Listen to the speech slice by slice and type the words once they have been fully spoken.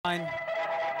Line.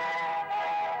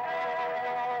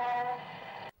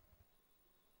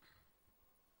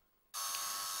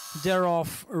 They're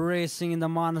off racing in the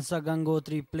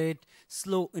Manasagangotri plate.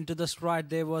 Slow into the stride.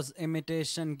 There was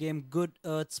imitation game. Good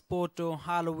Earth, Sporto,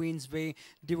 Halloween's Way.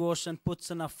 Devotion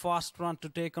puts in a fast run to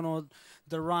take on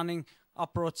the running.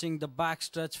 Approaching the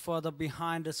backstretch. Further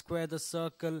behind is Square the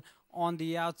Circle. On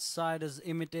the outside is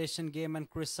Imitation Game and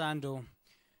Crescendo.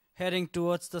 Heading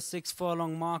towards the 6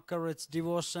 furlong marker, it's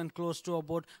Devotion close to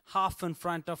about half in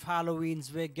front of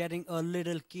Halloween's Way, getting a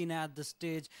little keen at the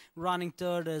stage. Running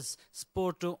third is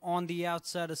Sporto. On the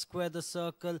outside is Square the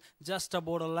Circle, just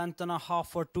about a length and a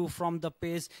half or two from the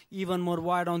pace. Even more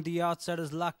wide on the outside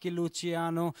is Lucky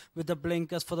Luciano with the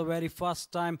blinkers for the very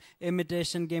first time.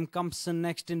 Imitation Game comes in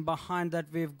next. In behind that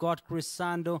we've got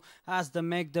Crescendo as they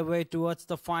make their way towards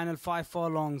the final 5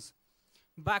 furlongs.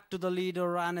 Back to the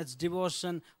leader and its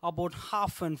Devotion about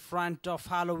half in front of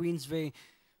Halloween's Way.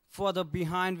 Further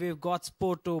behind we've got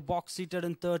Sporto, box seated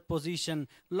in third position.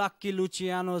 Lucky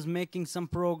Luciano is making some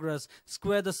progress.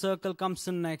 Square the Circle comes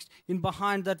in next. In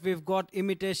behind that we've got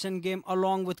Imitation Game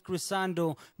along with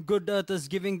Crescendo. Good Earth is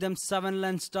giving them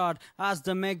 7-length start as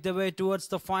they make their way towards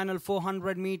the final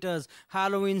 400 meters.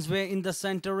 Halloween's Way in the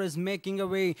center is making a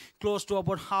way close to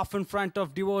about half in front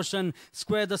of Devotion.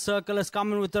 Square the Circle is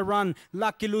coming with a run.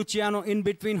 Lucky Luciano in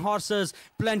between horses.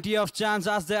 Plenty of chance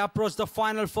as they approach the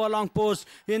final furlong post.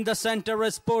 In the center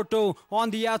is Sporto. On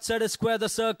the outside is Square the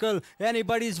Circle.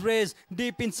 Anybody's race.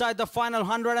 Deep inside the final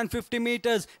 150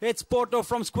 meters. It's Sporto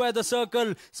from Square the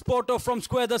Circle. Sporto from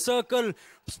Square the Circle.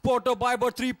 Sporto by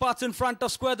about 3 parts in front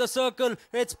of Square the Circle.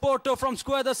 It's Sporto from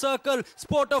Square the Circle.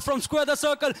 Sporto from Square the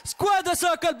Circle. Square the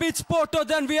Circle beats Sporto.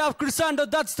 Then we have Crescendo.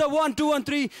 That's the 1, 2 and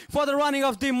 3 for the running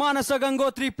of the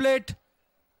Manasagangotri plate.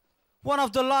 One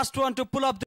of the last one to pull up the